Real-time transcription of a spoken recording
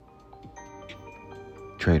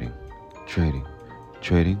Trading, trading,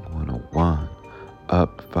 trading 101.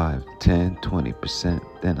 Up 5, 10,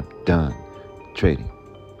 20%, then I'm done. Trading,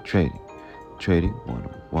 trading, trading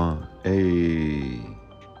 101. Hey,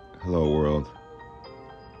 hello world.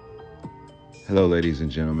 Hello, ladies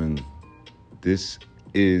and gentlemen. This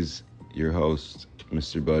is your host,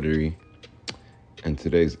 Mr. Buttery, and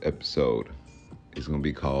today's episode is going to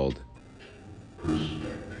be called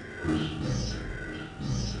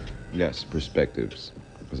Perspectives.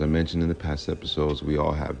 As I mentioned in the past episodes, we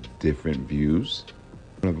all have different views.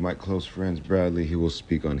 One of my close friends, Bradley, he will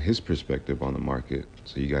speak on his perspective on the market,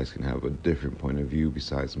 so you guys can have a different point of view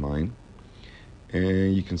besides mine.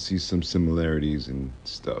 And you can see some similarities and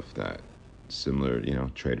stuff that similar,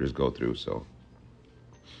 traders go through. So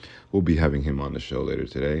we'll be having him on the show later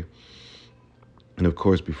today. And of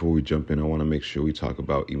course, before we jump in, I want to make sure we talk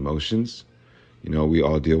about emotions. We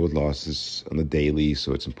all deal with losses on the daily,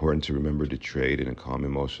 so it's important to remember to trade in a calm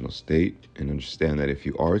emotional state and understand that if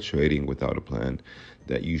you are trading without a plan,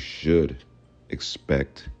 that you should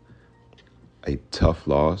expect a tough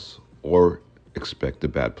loss or expect a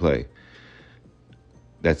bad play.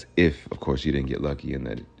 That's if, of course, you didn't get lucky and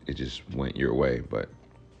that it just went your way, but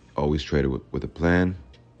always trade with a plan.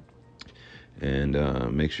 And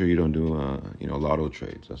make sure you don't do, lotto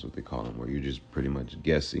trades. That's what they call them, where you're just pretty much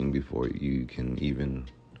guessing before you can even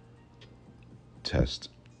test.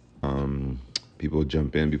 People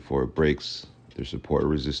jump in before it breaks their support or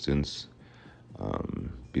resistance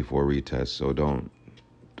before retest. So don't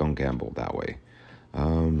gamble that way.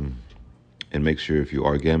 And make sure if you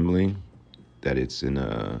are gambling that it's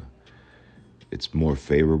more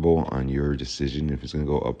favorable on your decision if it's going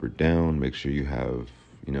to go up or down. Make sure you have,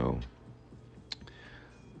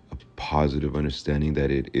 positive understanding that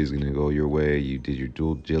it is going to go your way. You did your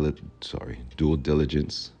due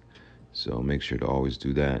diligence. So make sure to always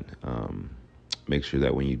do that. Make sure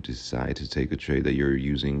that when you decide to take a trade that you're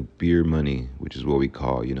using beer money, which is what we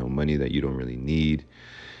call, money that you don't really need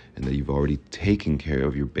and that you've already taken care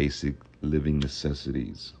of your basic living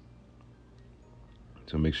necessities.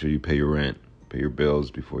 So make sure you pay your rent, pay your bills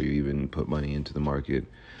before you even put money into the market.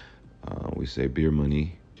 We say beer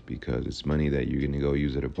money because it's money that you're going to go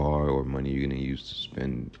use at a bar or money you're going to use to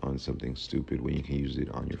spend on something stupid when you can use it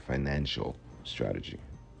on your financial strategy,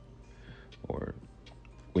 or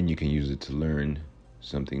when you can use it to learn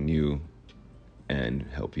something new and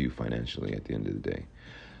help you financially at the end of the day.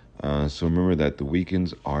 So remember that the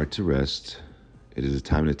weekends are to rest. It is a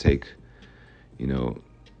time to take,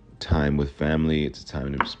 time with family. It's a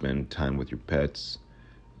time to spend time with your pets.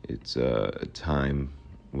 It's a time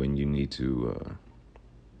when you need to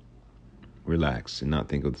relax and not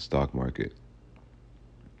think of the stock market.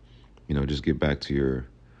 Just get back to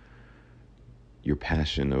your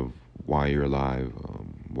passion of why you're alive,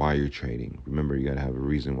 why you're trading. Remember, you got to have a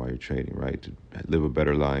reason why you're trading, right? To live a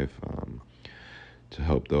better life, to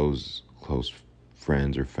help those close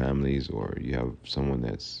friends or families, or you have someone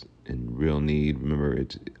that's in real need. Remember,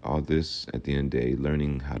 all this at the end of the day,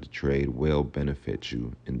 learning how to trade will benefit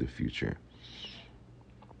you in the future.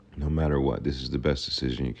 No matter what, this is the best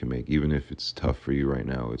decision you can make. Even if it's tough for you right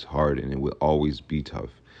now, it's hard and it will always be tough,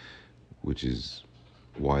 which is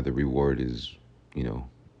why the reward is,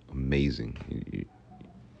 amazing.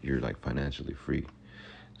 You're like financially free.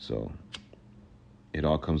 So it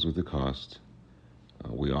all comes with a cost.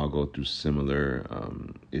 We all go through similar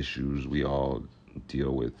issues. We all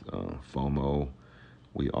deal with FOMO.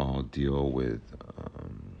 We all deal with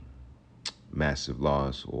massive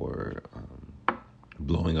loss or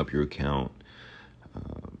blowing up your account.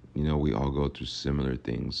 We all go through similar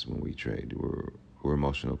things when we trade. We're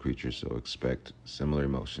emotional creatures, so expect similar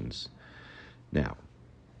emotions. Now,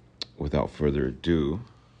 without further ado,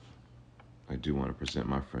 I do want to present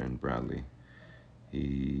my friend Bradley.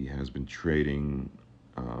 He has been trading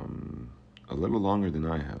a little longer than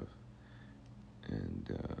I have.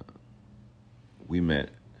 And we met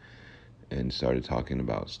and started talking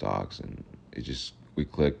about stocks, and we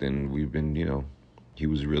clicked, and we've been, he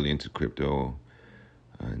was really into crypto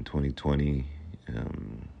in 2020.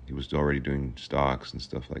 He was already doing stocks and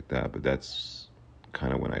stuff like that, but that's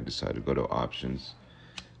kind of when I decided to go to options.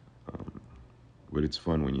 But it's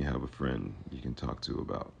fun when you have a friend you can talk to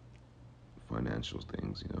about financial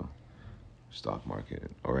things, stock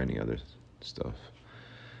market or any other stuff.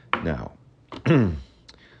 Now, ladies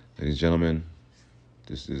and gentlemen,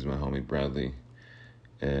 this is my homie Bradley,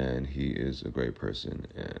 and he is a great person.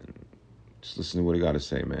 And just listen to what he got to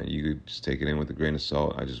say, man. You could just take it in with a grain of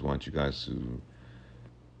salt. I just want you guys to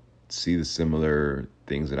see the similar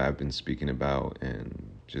things that I've been speaking about, and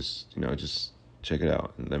just check it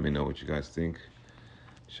out and let me know what you guys think.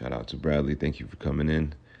 Shout out to Bradley. Thank you for coming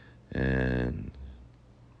in. And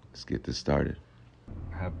let's get this started.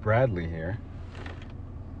 I have Bradley here,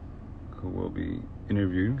 who will be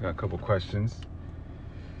interviewing. Got a couple questions.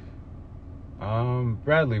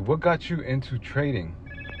 Bradley, what got you into trading?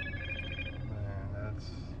 Man, that's,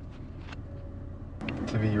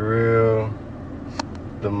 to be real,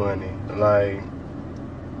 the money. Like,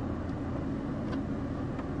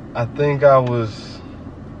 I think I was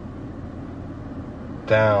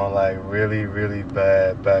down like really, really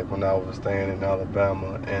bad back when I was staying in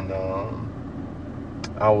Alabama, and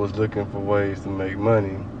I was looking for ways to make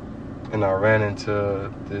money, and I ran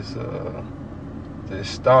into this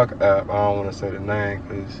stock app. I don't want to say the name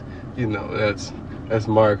because that's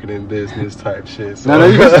marketing business type shit. So. No,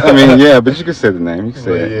 you can, I mean, yeah, but you can say the name. You can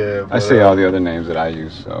say it. Yeah, I say all the other names that I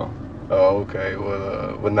use, so. Oh, okay.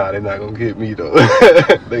 Well, nah, they're not gonna get me though.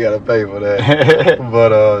 They gotta pay for that.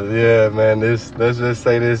 But yeah, man. Let's just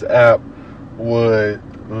say this app would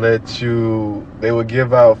they would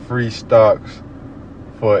give out free stocks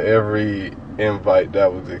for every invite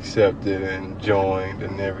that was accepted and joined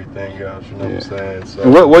and everything else. You know what I'm saying? So.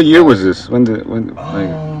 And what year was this?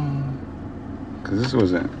 Because this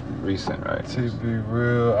wasn't recent, right? To be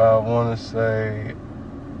real, I want to say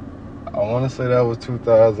that was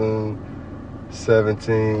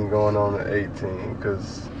 2017 going on to 18,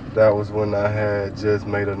 because that was when I had just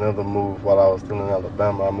made another move while I was still in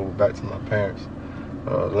Alabama. I moved back to my parents'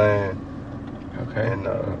 land. Okay. And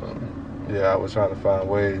I was trying to find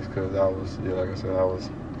ways because I was, like I said, I was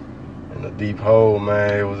in a deep hole,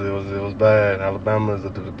 man. It was bad. Alabama is a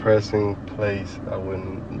depressing place. I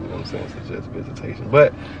wouldn't, suggest visitation,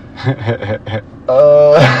 but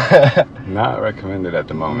not recommended at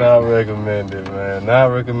the moment. Not recommended, man.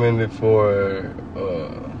 Not recommended for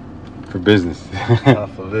business. Not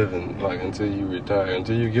for living. Like until you retire,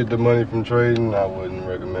 until you get the money from trading, I wouldn't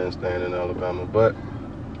recommend staying in Alabama. But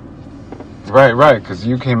right, because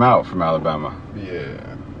you came out from Alabama. Yeah.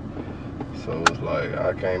 So it was like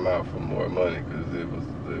I came out for more money because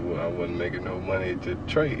I wasn't making no money to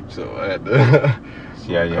trade, so I had to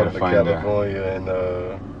you had to find California and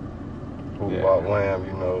wham,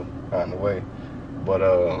 out in the way. But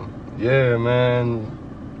yeah, man,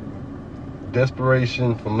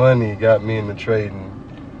 desperation for money got me into trading.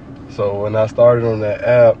 So when I started on that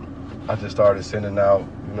app, I just started sending out,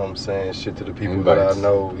 shit to the people Invites. that I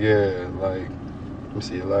know. Yeah, like, let me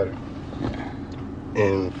see you later.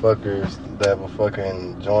 And fuckers that will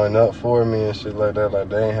fucking join up for me and shit like that. Like,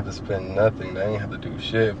 they ain't have to spend nothing. They ain't have to do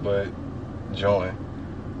shit but join.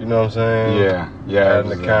 You know what I'm saying? Yeah. Had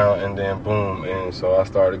an account and then boom. And so I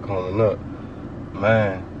started coming up.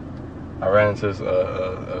 Man, I ran into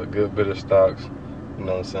a good bit of stocks. You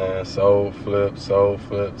know what I'm saying? Sold, flip. So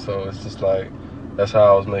it's just like, that's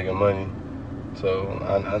how I was making money. So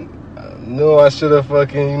I knew I should have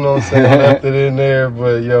fucking, left it in there.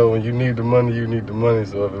 But yo, when you need the money, you need the money.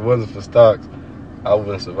 So if it wasn't for stocks, I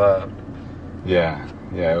wouldn't survive. Yeah,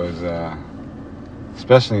 it was,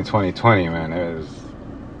 especially in 2020, man,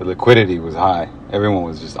 the liquidity was high. Everyone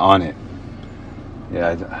was just on it.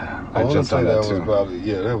 Yeah, I jumped on that too.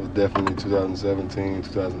 That was definitely 2017,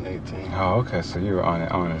 2018. Oh, okay, so you were on it,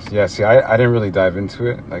 honest. Yeah, see, I didn't really dive into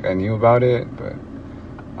it. Like, I knew about it, but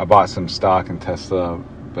I bought some stock in Tesla,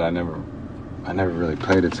 but I never really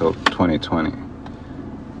played it till 2020.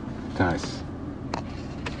 Nice.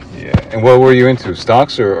 Yeah. And what were you into?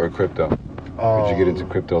 Stocks or crypto? Or did you get into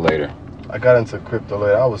crypto later? I got into crypto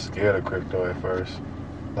later. I was scared of crypto at first.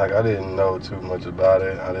 Like, I didn't know too much about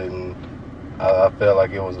it. I felt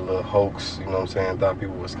like it was a little hoax, you know what I'm saying? Thought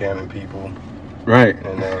people were scamming people. Right.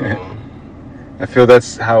 And I feel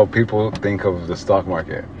that's how people think of the stock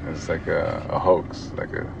market. It's like a hoax.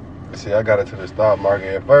 See, I got into the stock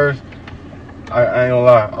market at first. I ain't gonna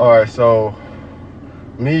lie. All right, so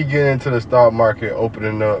me getting into the stock market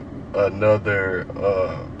opening up another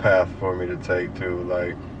path for me to take too.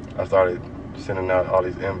 Like, I started sending out all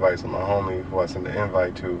these invites, and my homie who I sent the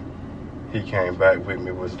invite to, he came back with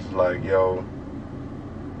me, was like, yo,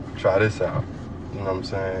 try this out. You know what I'm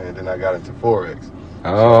saying? And then I got into Forex.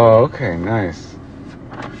 Oh, okay, nice.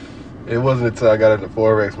 It wasn't until I got into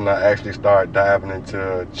Forex when I actually started diving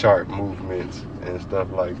into chart movements and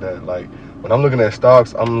stuff like that. Like, when I'm looking at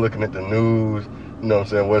stocks, I'm looking at the news, you know what I'm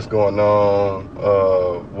saying, what's going on,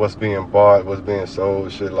 what's being bought, what's being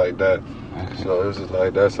sold, shit like that. Okay. So it was just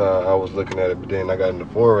like, that's how I was looking at it. But then I got into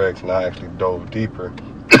Forex and I actually dove deeper.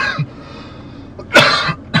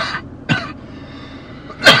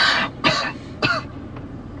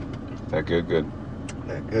 That good.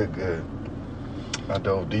 That good. I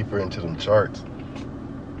dove deeper into them charts.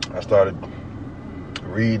 I started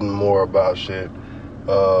reading more about shit.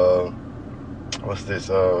 What's this?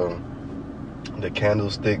 The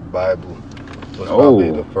Candlestick Bible was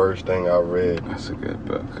probably the first thing I read. That's a good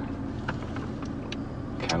book.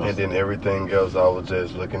 And then everything else, I was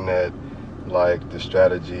just looking at, like the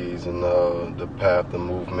strategies and the path, the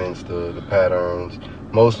movements, the patterns.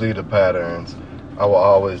 Mostly the patterns. I will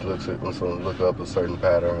always look up a certain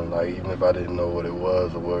pattern, like even if I didn't know what it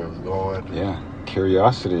was or where it was going. Yeah,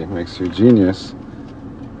 curiosity makes you a genius.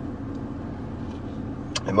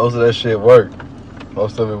 And most of that shit worked.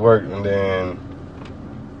 Most of it worked, and then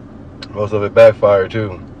most of it backfired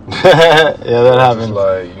too. Yeah, that happens. Just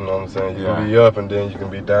like, you know what I'm saying? You can be up and then you can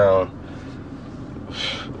be down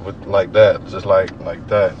with like that, just like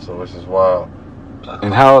that. So it's just wild.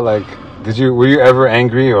 And how, like, were you ever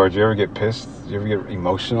angry, or did you ever get pissed? Did you ever get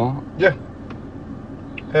emotional? Yeah.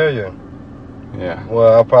 Hell yeah. Yeah.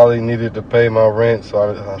 Well, I probably needed to pay my rent,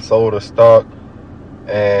 so I sold a stock,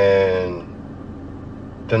 and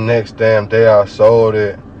the next damn day I sold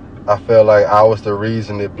it, I felt like I was the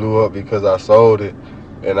reason it blew up because I sold it,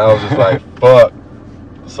 and I was just like, fuck.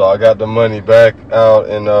 So I got the money back out,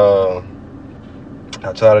 and I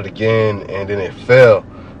tried it again, and then it fell,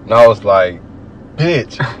 and I was like,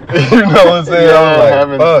 bitch. You know what I'm saying? Yeah, I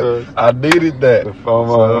was like, fuck, I needed that. The FOMO.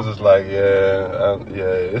 So I was just like,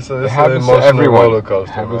 it's It an happens to emotional everyone. roller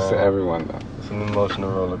coaster. It happens man. to everyone, though. It's an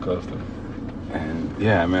emotional roller coaster. And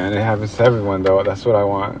yeah, man, it happens to everyone, though. That's what I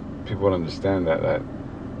want people to understand, that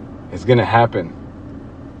it's gonna happen,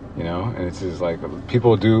 you know. And it's just like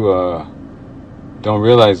people don't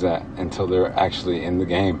realize that until they're actually in the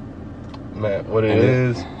game. Man, what it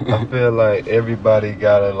is, I feel like everybody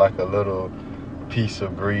got a little piece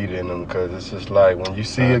of greed in them, because it's just like when you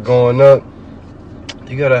see it going up,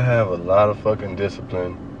 you gotta have a lot of fucking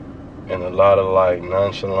discipline and a lot of like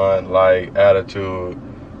nonchalant like attitude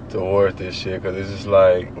towards this shit, because it's just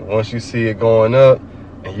like once you see it going up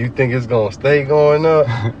and you think it's gonna stay going up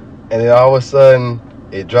and then all of a sudden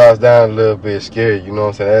it drops down a little bit, scary, you know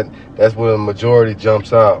what I'm saying? That's where the majority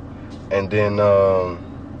jumps out, and then the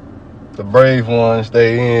brave ones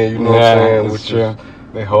stay in, you know what I'm saying? Which true. is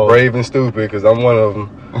They hold. brave and stupid, because I'm one of them.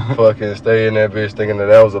 Fucking stay in that bitch thinking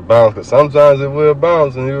that was a bounce, because sometimes it will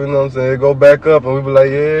bounce, and you know what I'm saying, it go back up, and we be like,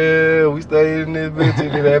 yeah, we stayed in this bitch,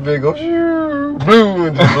 and then that bitch go blue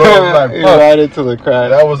and just blow like fuck. Right into the crash.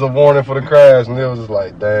 That was a warning for the crash, and it was just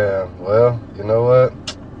like, damn, well, you know what?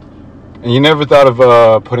 And you never thought of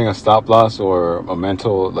putting a stop loss or a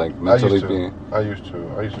mentally being. I used to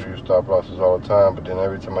use stop losses all the time, but then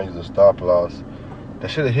every time I use a stop loss,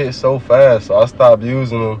 that shit hit so fast, so I stopped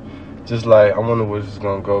using them. Just like, I wonder where this is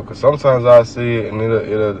gonna go, because sometimes I see it and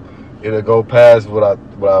it'll go past what I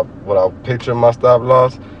picture my stop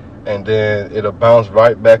loss, and then it'll bounce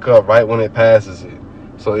right back up right when it passes it.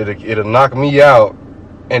 So it'll knock me out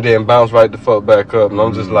and then bounce right the fuck back up, and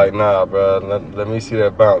I'm just like, nah, bro, let me see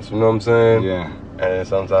that bounce. You know what I'm saying? Yeah. And then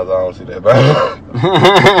sometimes I don't see that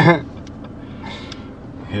bounce.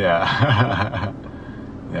 Yeah.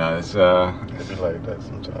 Yeah, it's It be like that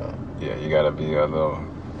sometimes. yeah, you gotta be a little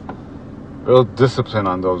real disciplined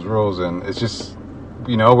on those rules, and it's just,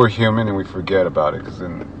 you know, we're human and we forget about it, because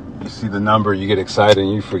then you see the number, you get excited,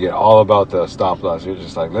 and you forget all about the stop loss. You're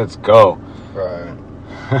just like, let's go. Right.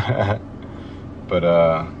 But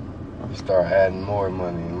You start adding more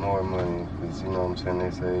money, because you know what I'm saying,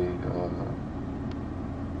 they say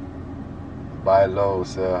buy low,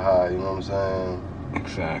 sell high, you know what I'm saying?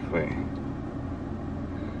 exactly.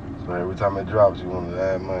 So every time it drops, you want to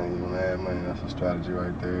add money, that's a strategy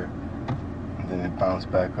right there. And then it bounce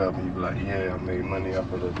back up, and you be like, yeah, I made money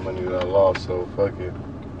off of the money that I lost, so fuck it.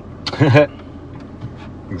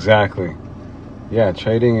 Exactly. Yeah,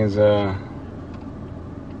 trading is it'll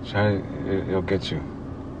get you.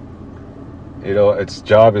 Its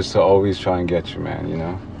job is to always try and get you, man, you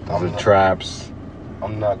know? The traps.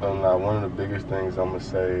 I'm not gonna lie, one of the biggest things I'm gonna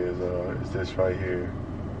say is this right here.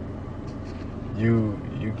 You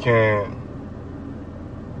can't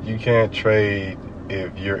trade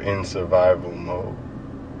if you're in survival mode.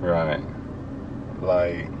 Right.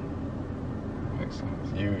 Like, Makes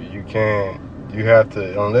sense. you can't, you have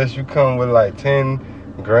to, unless you come with like 10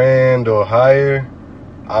 grand or higher,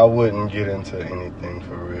 I wouldn't get into anything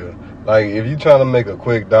for real. Like, if you're trying to make a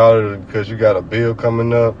quick dollar because you got a bill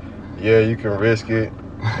coming up, yeah, you can risk it,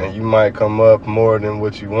 and you might come up more than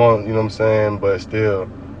what you want, you know what I'm saying? But still,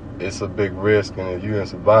 it's a big risk, and if you're in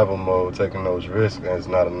survival mode, taking those risks is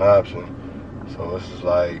not an option. So it's just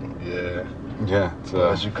like, yeah. Yeah.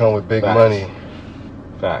 Unless you come with big facts. money,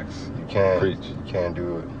 Facts. you can't. Preach. You can't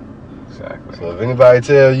do it. Exactly. So if anybody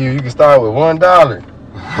tell you can start with $1,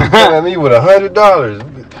 come at me with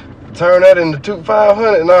 $100, turn that into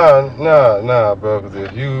 $500. Nah, bro. Because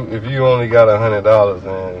if you only got $100,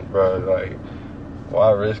 then bro, like,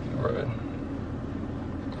 why risk it, bro?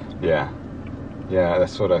 Yeah,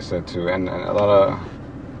 that's what I said too. And a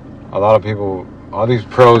lot of people, all these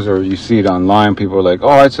pros, or you see it online, people are like, oh,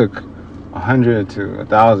 I took 100 to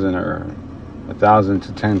 1,000 or 1,000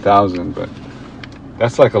 to 10,000, but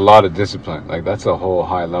that's like a lot of discipline. Like that's a whole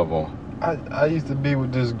high level. I used to be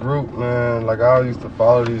with this group, man. Like I used to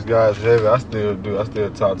follow these guys heavy. I still do. I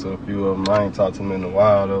still talk to a few of them. I ain't talked to them in a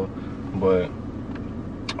while though. But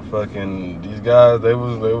fucking these guys, they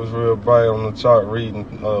was real bright on the chart reading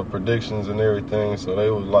predictions and everything. So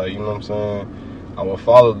they was like, you know what I'm saying? I would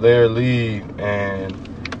follow their lead and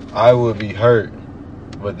I would be hurt,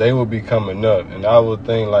 but they would be coming up, and I would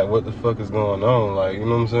think like, what the fuck is going on? Like, you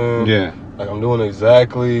know what I'm saying? Yeah. Like I'm doing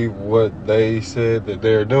exactly what they said that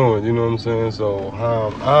they're doing. You know what I'm saying? So how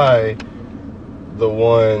am I the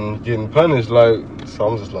one getting punished? Like, so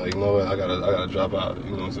I'm just like, you know what? I gotta drop out.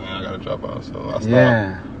 You know what I'm saying? I gotta drop out. So I stopped.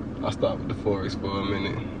 Yeah. I stopped with the Forex for a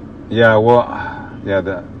minute. Yeah. Well.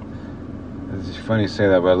 Yeah. It's funny you say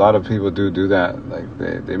that, but a lot of people do that.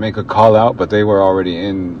 Like they make a call out, but they were already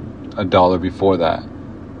in $1 before that.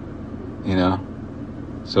 You know.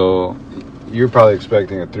 So you're probably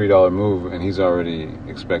expecting a $3 move, and he's already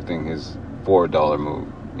expecting his $4 move.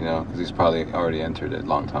 You know, because he's probably already entered it a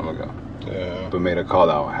long time ago. Yeah. But made a call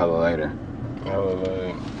out hella later. Hella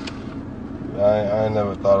late. I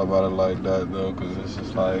never thought about it like that though, because it's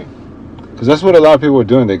just like. Because that's what a lot of people were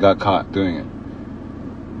doing. They got caught doing it,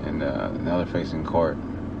 and now they're facing court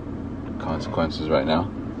consequences right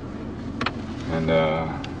now. And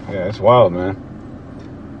yeah, it's wild, man.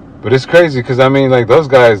 But it's crazy because I mean, like those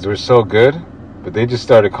guys were so good, but they just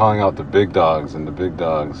started calling out the big dogs, and the big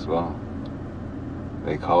dogs, well,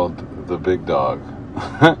 they called the big dog,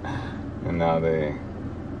 and now they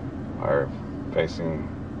are facing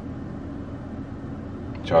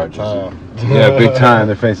charges. Yeah, big time.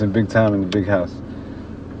 They're facing big time in the big house.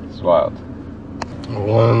 It's wild.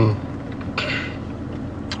 One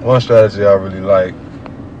strategy I really like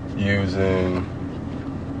using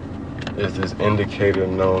is this indicator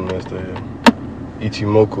known as the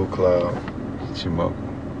Ichimoku cloud. Ichimoku.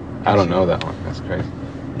 I don't know that one. That's crazy.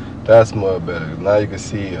 That's much better. Now you can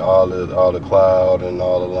see all the cloud and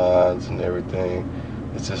all the lines and everything.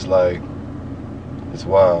 It's just like, it's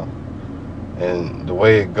wild. And the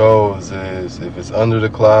way it goes is, if it's under the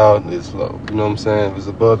cloud, it's low. You know what I'm saying? If it's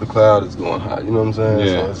above the cloud, it's going high. You know what I'm saying?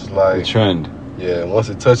 Yeah. So it's like the trend. Yeah, once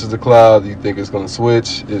it touches the cloud, you think it's going to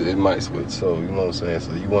switch, it might switch. So, you know what I'm saying?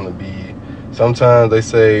 So you want to be, sometimes they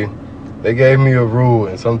say, they gave me a rule,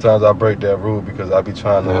 and sometimes I break that rule because I be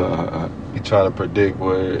trying to predict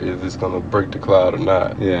if it's going to break the cloud or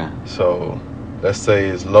not. Yeah. So let's say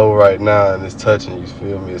it's low right now and it's touching, you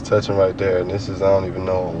feel me? It's touching right there, and this is, I don't even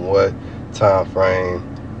know on what time frame.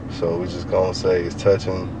 So we're just going to say it's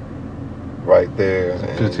touching right there.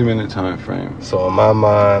 15-minute time frame. So in my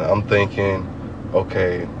mind, I'm thinking,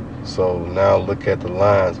 okay, so now look at the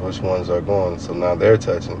lines, which ones are going. So now they're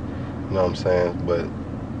touching, you know what I'm saying? But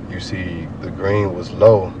you see the green was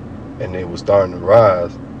low and it was starting to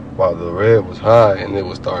rise, while the red was high and it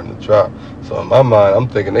was starting to drop. So in my mind, I'm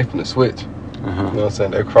thinking they finna switch. You know what I'm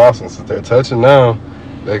saying? They're crossing. Since they're touching now,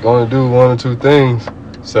 they're going to do one or two things,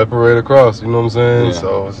 separate across, you know what I'm saying? Yeah.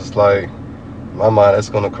 So it's just like, in my mind, that's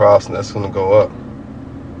going to cross and that's going to go up.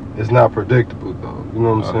 It's not predictable though, you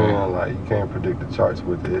know what I'm saying? Like, you can't predict the charts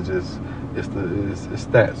with it. It's just, it's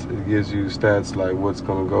stats. It gives you stats like what's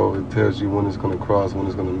gonna go. It tells you when it's gonna cross, when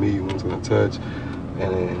it's gonna meet, when it's gonna touch,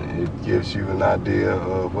 and then it gives you an idea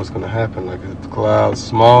of what's gonna happen. Like if the cloud's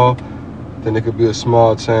small, then it could be a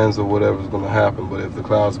small chance of whatever's gonna happen. But if the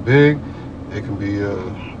cloud's big, it can be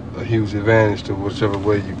a huge advantage to whichever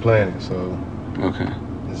way you plan it. So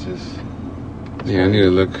it's just. Yeah, I need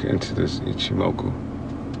to look into this Ichimoku.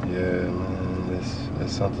 Yeah, man,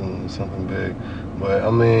 it's something big. But I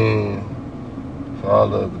mean, for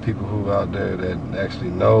all of the people who out there that actually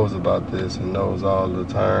knows about this and knows all the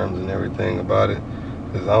terms and everything about it,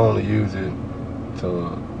 because I only use it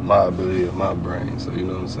to my ability of my brain. So you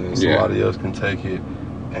know what I'm saying? Somebody else can take it,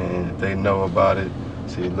 and if they know about it,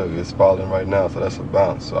 see, look, it's falling right now, so that's a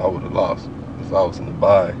bounce. So I would have lost if I was in the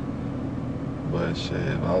buy. But shit,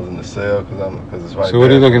 if I was in the sell, because it's right there. So what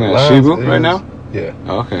are you looking at, Shibu right now? Yeah.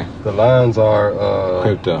 Oh, okay. The lines are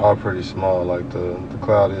Crypto. are pretty small. Like the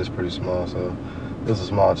cloud is pretty small, so there's a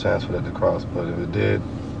small chance for that to cross. But if it did,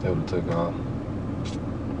 it would have took off.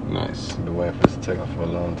 Nice. I've been waiting for this to take off for a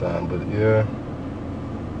long time. But yeah,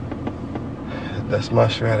 that's my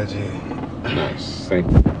strategy. Nice.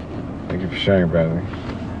 Thank you. Thank you for sharing, Bradley.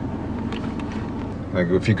 Like,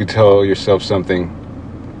 if you could tell yourself something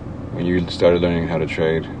when you started learning how to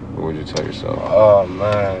trade, what would you tell yourself? Oh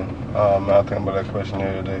man, I think about that question the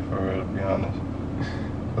other day, for real, to be honest.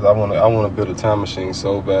 Cause I want to build a time machine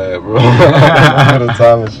so bad, bro. I want to build a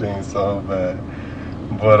time machine so bad.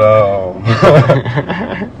 But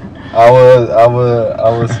I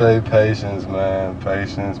would say patience, man.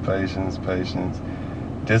 Patience.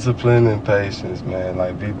 Discipline and patience, man.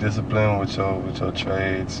 Like, be disciplined with your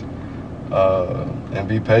trades, and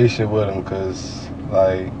be patient with them. Cause,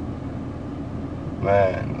 like,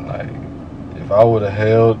 man, like, if I would have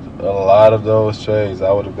held a lot of those trades,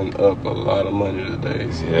 I would have been up a lot of money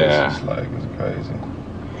today. So Yeah. It's just like, it's crazy.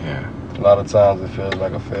 Yeah. A lot of times it feels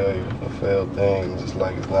like a failure, a failed thing. It's just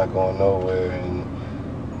like it's not going nowhere, and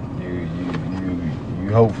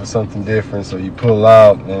you hope for something different, so you pull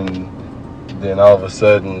out, and then all of a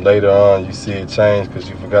sudden later on you see it change because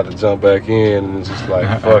you forgot to jump back in, and it's just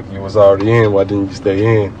like, fuck, you was already in. Why didn't you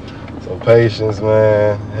stay in? So patience,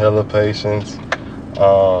 man, hella patience.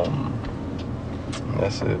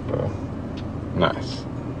 That's it, bro. Nice,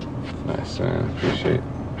 man.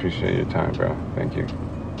 Appreciate your time, bro. Thank you.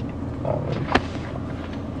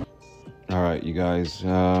 All right, you guys.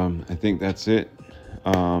 I think that's it.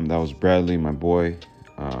 That was Bradley, my boy.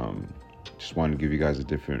 Just wanted to give you guys a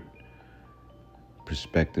different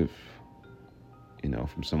perspective,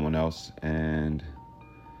 from someone else. And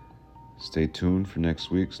stay tuned for next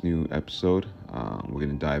week's new episode. We're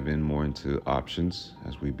going to dive in more into options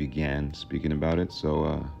as we began speaking about it.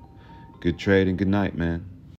 So good trade and good night, man.